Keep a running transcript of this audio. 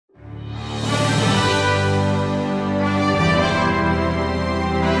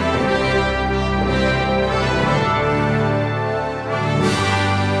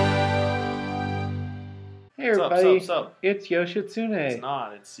What's up? It's Yoshitsune. It's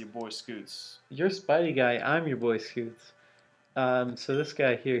not. It's your boy Scoots. You're Spidey guy. I'm your boy Scoots. So this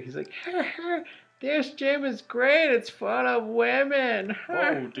guy here, he's like, this gym is great. It's full of women.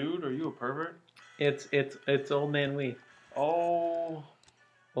 Whoa, dude, are you a pervert? It's old man Wee. Oh.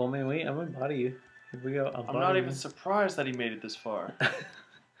 Old man Wee, I'm gonna body you. Here we go. I'm not even surprised that he made it this far.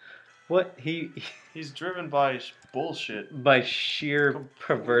 What He's driven by bullshit. By sheer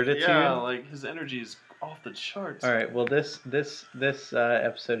pervertitude. Yeah, like his energy is off the charts. All right. Well, this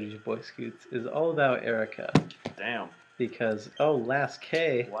episode of your boy Scoots is all about Erika. Damn. Because last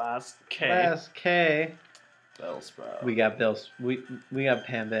K. Bellsprout. We got we got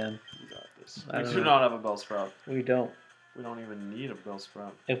Pam Bam. We got this. We do not have a Bellsprout. We don't. We don't even need a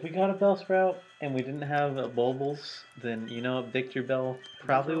Bellsprout. If we got a Bellsprout and we didn't have a Bulbils, then Victor Bell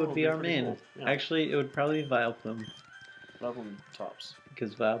probably would be our main. Cool. Yeah. Actually, it would probably be Vileplume. Vileplume tops.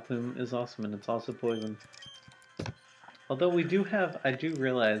 Because Vileplume is awesome and it's also poison. Although I do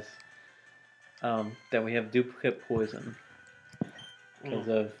realize that we have duplicate poison. Because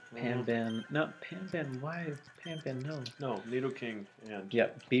of Panban. No, Panban, why Panban? No, Nidoking and... Yeah,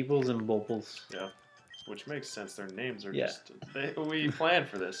 Beebles and Bulbils. Yeah. Which makes sense. Their names are just... we planned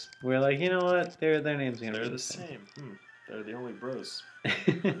for this. We're like, you know what? Their names are going to be the same. They're the only bros.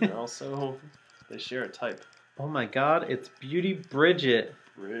 They're also... They share a type. Oh my god, it's Beauty Bridget.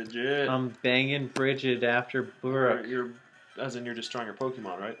 Bridget. I'm banging Bridget after Burrock. As in you're destroying your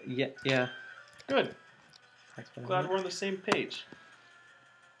Pokemon, right? Yeah. Good. Glad we're on the same page.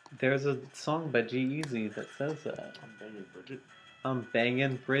 There's a song by G-Eazy that says that. I'm banging Bridget. I'm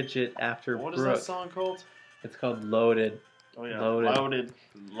banging Bridget after What Brooke. is that song called? It's called Loaded. Oh yeah, Loaded.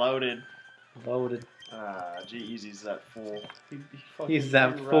 G-Eazy's that fool. He's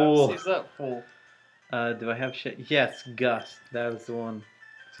that fool. He's that fool. Do I have shit? Yes, Gust. That was the one.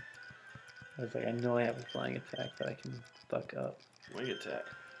 I was like, I know I have a flying attack that I can fuck up. Wing attack.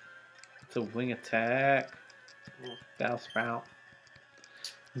 It's a wing attack. Bellsprout.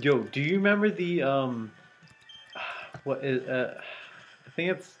 Yo, do you remember the what is I think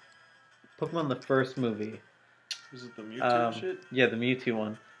it's Pokemon the first movie. Was it the Mewtwo shit? Yeah, the Mewtwo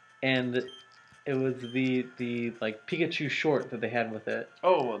one. And it was the like Pikachu short that they had with it.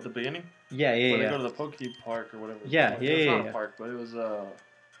 Oh, at the beginning? Yeah. Where they go to the Poke Park or whatever. Yeah. It's not a park, but it was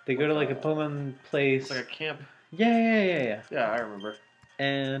they go to like a Pokemon place. It's like a camp. Yeah. Yeah, I remember.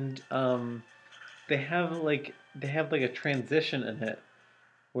 And they have like a transition in it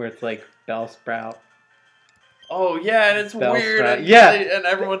where it's like Bellsprout. Oh yeah, and it's weird. And and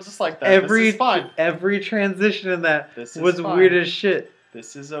everyone's just like that. This is fine. Every transition in that was weird as shit.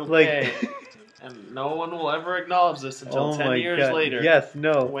 This is okay. And no one will ever acknowledge this until 10 years later. Yes,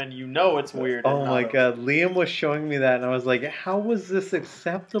 no. When you know it's weird. Oh my god, Liam was showing me that and I was like, how was this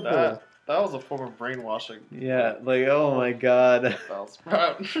acceptable? That was a form of brainwashing. Yeah, like, oh my god.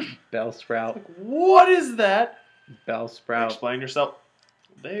 Bellsprout. Bellsprout. Like, what is that? Bellsprout. Explain yourself.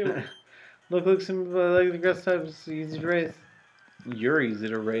 Look, some like the grass types easy to raise. You're easy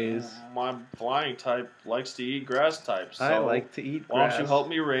to raise. My flying type likes to eat grass types. So I like to eat grass. Why don't you help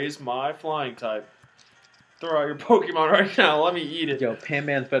me raise my flying type? Throw out your Pokemon right now. Let me eat it. Yo,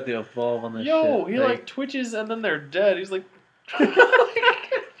 Panman's about to evolve on this shit. Yo, he like twitches and then they're dead. He's like...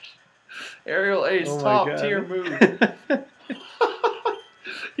 Aerial Ace, top tier move.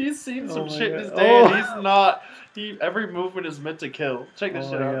 He's seen some shit in his day and he's not... every movement is meant to kill. Check this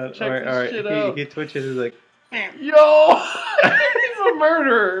shit out. Check this shit out. He twitches, he's like... Yo! He's a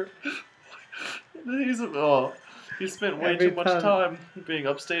murderer! He spent way too much time being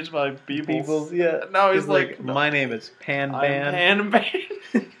upstaged by Beebles. Yeah. And now he's like, my name is Panban. I'm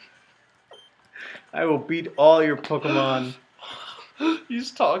Panban. I will beat all your Pokemon.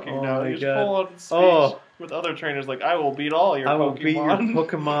 He's talking now. He's full on speech with other trainers like, I will beat all your Pokemon. I will beat your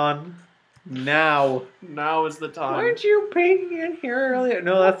Pokemon. Now. Now is the time. Weren't you peeking in here earlier?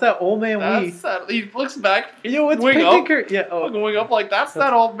 No, that's that old man Wee. He looks back. Yo, it's going up. Yeah, going up like, that's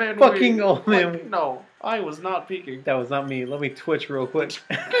that old man Wee. Fucking old man Wee. No, I was not peeking. That was not me. Let me twitch real quick.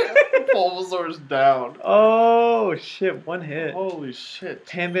 Bulbasaur's down. Oh, shit. One hit. Holy shit.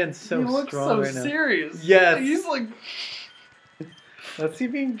 Panban's so strong right now. He looks so serious. Yes. He's like... Let's see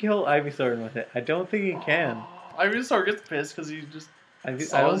if he can kill Ivysaur with it. I don't think he can. Ivysaur gets pissed because he just... I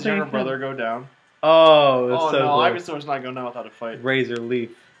saw his younger brother go down. Oh, that's so no, close. Ivysaur's not going down without a fight. Razor Leaf.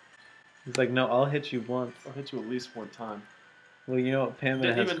 He's like, no, I'll hit you once. I'll hit you at least one time. Well, you know what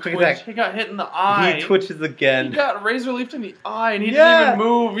Panman has? Twitch. He got hit in the eye. He twitches again. He got Razor Leafed in the eye, and he didn't even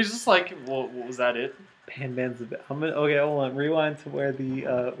move. He's just like, well, was that it? Panman's a bit... Okay, hold on. Rewind to where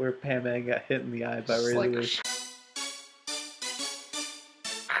where Panman got hit in the eye by Razor Leaf.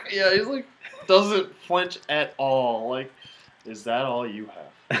 Yeah, he's like... Doesn't flinch at all. Like, is that all you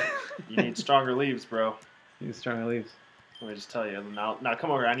have? You need stronger leaves, bro. You need stronger leaves. Let me just tell you. Now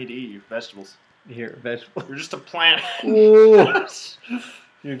come over. I need to eat you. Vegetables. Here, vegetables. You're just a plant. Ooh.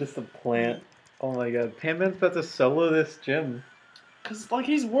 You're just a plant. Oh my god. Panman's about to solo this gym. Because, like,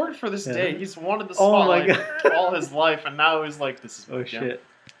 he's worked for this day. He's wanted the spotlight all his life, and now he's like, this is my gym. Shit.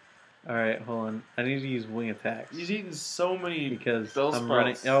 Alright, hold on. I need to use wing attacks. He's eaten so many because bell I'm sprouts.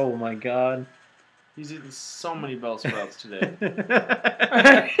 running. Oh my god. He's eaten so many bell sprouts today.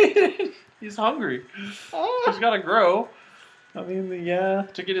 He's hungry. He's got to grow. I mean, yeah.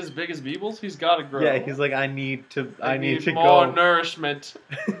 To get as big as Beebles, he's got to grow. Yeah, he's like, I need to more go. nourishment.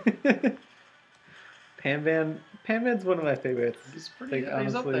 Panman's one of my favorites. He's pretty. Like,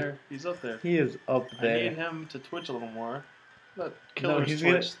 he's up there. He's up there. He is up there. I need him to twitch a little more. That killer's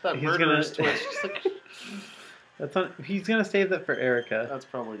twitch. That murderer's twitch. That's on. He's gonna save that for Erika. That's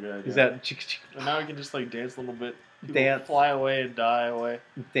probably good. He's and now he can just like dance a little bit. Dance, fly away and die away.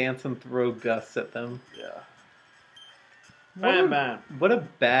 Dance and throw gusts at them. Yeah. Man. What a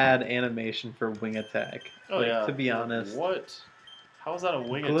bad animation for wing attack. Oh like, yeah. To be honest. What? How is that a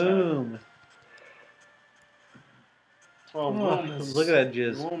wing Gloom. attack? Oh, Gloom is, look at that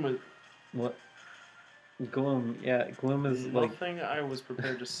jizz. Gloom is, what? Gloom, yeah, Gloom is nothing I was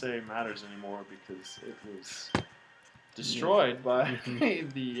prepared to say matters anymore because it was destroyed by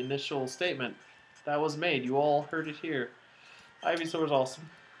the initial statement that was made. You all heard it here. Ivysaur is awesome.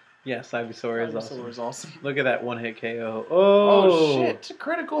 Yes, Ivysaur is awesome. Ivysaur is awesome. Look at that one-hit KO. Oh shit!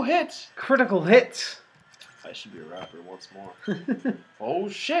 Critical hit! Critical hit! I should be a rapper once more. Oh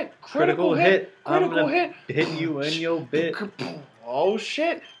shit! Critical hit! Critical hit! Hit you in your bit. Oh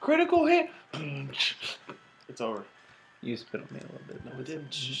shit! Critical hit! It's over. You spit on me a little bit. No, I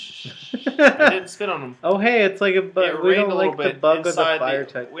didn't. I didn't spit on him. Oh hey, it's like a bug. We don't like the bug with the fire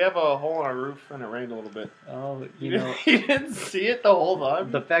type. We have a hole in our roof and it rained a little bit. Oh, you know. You didn't see it the whole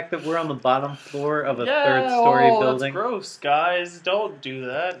time? The fact that we're on the bottom floor of a third-story building. That's gross, guys. Don't do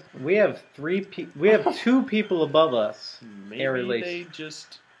that. We have two people above us. Maybe they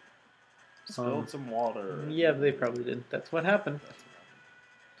just spilled some water. Yeah, they probably did. That's what happened.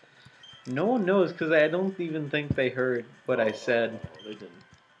 No one knows because I don't even think they heard what I said. They didn't.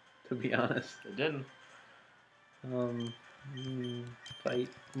 To be honest. They didn't. Fight.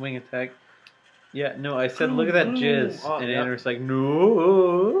 Wing attack. Yeah, no, I said look at that jizz. And Andrew's like,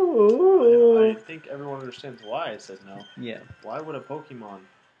 no. I think everyone understands why I said no. Yeah. Why would a Pokemon?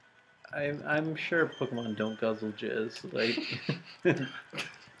 I'm sure Pokemon don't guzzle jizz. Like.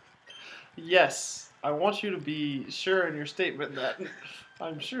 Yes. I want you to be sure in your statement that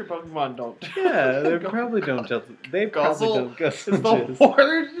I'm sure Pokemon don't. Yeah, they probably don't guzzle. They probably don't guzzle. Is the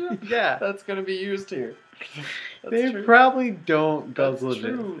word? Yeah. That's going to be used here. They probably don't guzzle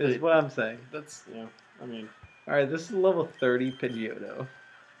jizz, is what I'm saying. That's, yeah, I mean. Alright, this is level 30 Pidgeotto.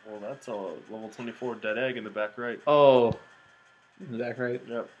 Well, that's a level 24 dead egg in the back right. Oh. In the back right?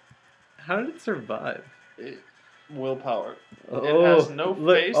 Yep. How did it survive? Willpower. Oh, it has no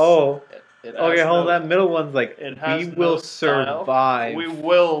face. Oh. Okay, hold on. That middle one's like, we will survive. We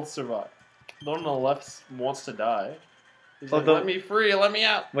will survive. The one on the left wants to die. He's like, let me free, let me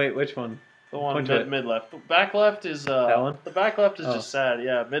out. Wait, which one? The one mid left. The back left is that one? The back left is just sad.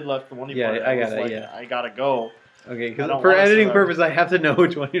 Yeah, mid left, the one you put. I got it. I gotta go. Okay, because for editing purpose, I have to know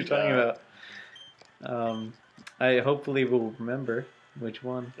which one you're talking about. I hopefully will remember which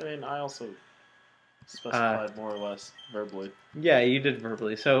one. I mean, I also specified more or less verbally. Yeah, you did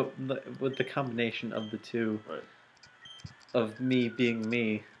verbally. So with the combination of the two, right, of me being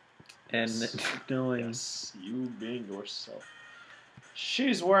me, and knowing you being yourself.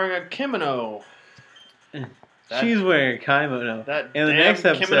 She's wearing a kimono. She's wearing a kimono. In the next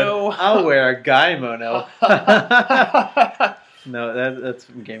episode, kimono. I'll wear a guy-mono. No, that's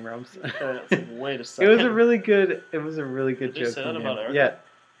from Game Rooms. Wait a second. It was a really good joke. Did you say that about Erika?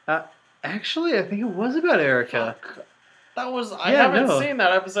 Yeah. Actually, I think it was about Erika. Fuck. That was I haven't seen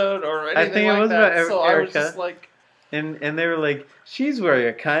that episode or anything I think it was that. About so Erika. I was just like, and they were like, she's wearing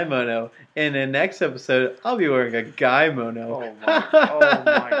a kimono. In the next episode, I'll be wearing a guy-mono. Oh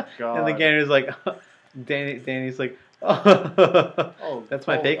my god. And the gamer's like, Danny's like, oh, that's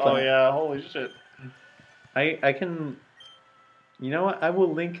my fake one. Oh yeah, holy shit. I can, you know what? I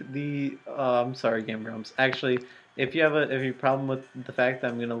will link the. I'm sorry, Game Grumps. Actually, if you have a problem with the fact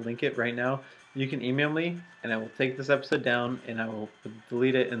that I'm gonna link it right now, you can email me, and I will take this episode down, and I will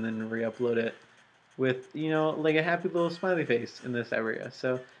delete it, and then re-upload it with like a happy little smiley face in this area.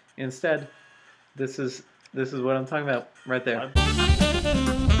 So instead, this is what I'm talking about right there.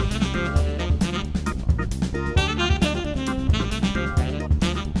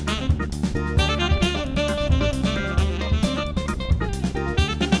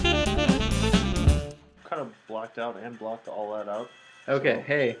 blacked out and blocked all that out. Okay, So,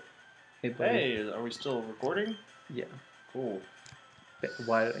 hey. Hey, buddy. hey, are we still recording? Yeah. Cool.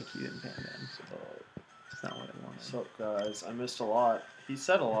 Why did I keep it in Pan Man? It's not what I wanted. What's up, guys? I missed a lot. He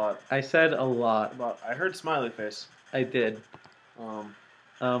said a lot. I said a lot. I heard smiley face. I did.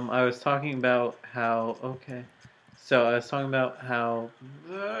 I was talking about how... Okay. So, I was talking about how...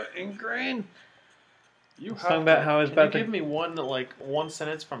 ingrained... You talking about how I was can about you give me one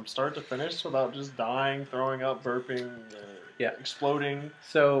sentence from start to finish without just dying, throwing up, burping, exploding?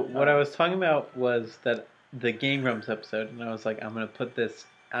 So what I was talking about was that the Game Grumps episode, and I was like, I'm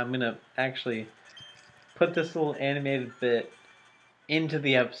gonna actually put this little animated bit into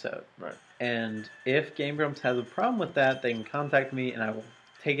the episode. Right. And if Game Grumps has a problem with that, they can contact me, and I will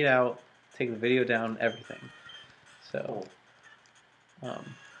take it out, take the video down, everything. So,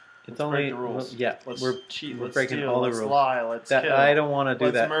 it's only break the rules. we're cheat. We're let's breaking steal, all the let's rules. lie. Let's kill. I don't want to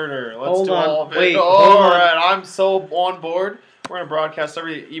do that. Let's murder. Let's hold do on. all of it. Wait, all hold right, on. I'm so on board. We're gonna broadcast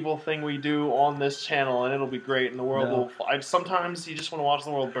every evil thing we do on this channel, and it'll be great. And the world will. Sometimes you just want to watch the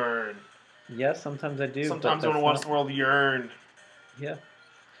world burn. Yes, sometimes I do. Sometimes you want to watch the world yearn. Yeah.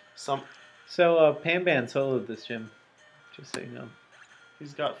 So Pan Man soloed this gym. Just so you know.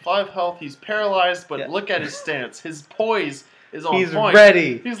 He's got 5 health. He's paralyzed, but look at his stance. His poise is on point. He's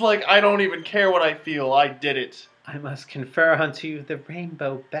ready. He's like, I don't even care what I feel. I did it. I must confer unto you the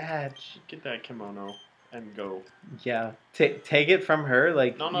rainbow badge. Get that kimono and go. Yeah. Take it from her.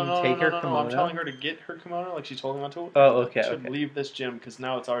 Like, no. Take her kimono. I'm telling her to get her kimono like she's holding onto it. Oh, okay, Should leave this gym because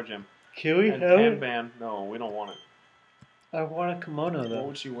now it's our gym. Can we have it? Pan, no, we don't want it. I want a kimono, though. What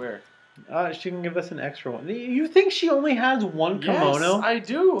would she wear? She can give us an extra one. You think she only has one kimono? Yes, I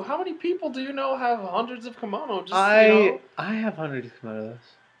do. How many people do you know have hundreds of kimono? I have hundreds of kimonos.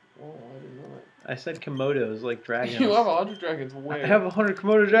 Oh, I didn't know that. I said komodos, like dragons. You have 100 dragons. Where? I have 100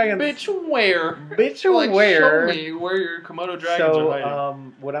 komodo dragons. Bitch, where? Bitch, like, where? Show me where your komodo dragons are hiding.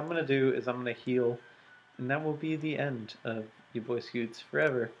 So, what I'm going to do is I'm going to heal. And that will be the end of YaBoyScoots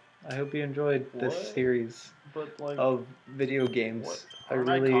forever. I hope you enjoyed this series of video games. Aren't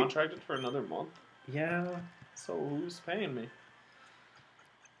I contracted for another month? Yeah. So who's paying me?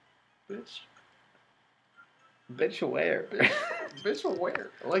 Bitch. Bitch where? Bitch where?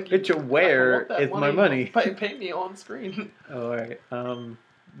 Like, bitch where is my money? Pay me on screen. Oh, alright.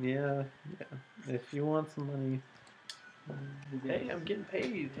 Yeah. If you want some money. Hey, I'm getting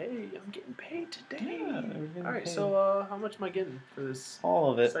paid. Hey, I'm getting paid today. Yeah, alright, so how much am I getting for this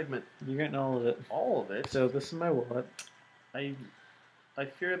all of it segment? You're getting all of it. All of it? So this is my wallet. I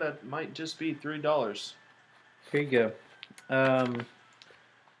fear that might just be $3. Here you go.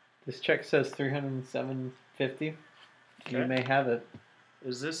 This check says $307.50. Okay. You may have it.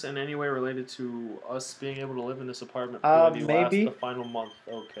 Is this in any way related to us being able to live in this apartment for maybe the final month?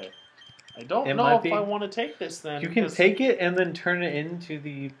 Okay. I don't know if I want to take this then. You can take it and then turn it into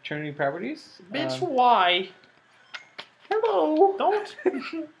the Trinity Properties. Bitch, why? Hello. Don't.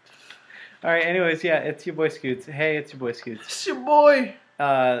 Alright, anyways, yeah, it's YaBoyScoots. Hey, it's YaBoyScoots. It's your boy.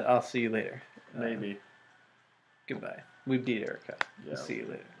 I'll see you later. Maybe. Goodbye. We beat Erika. Yeah. See you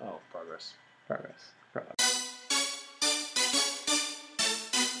later. Oh, progress. Progress.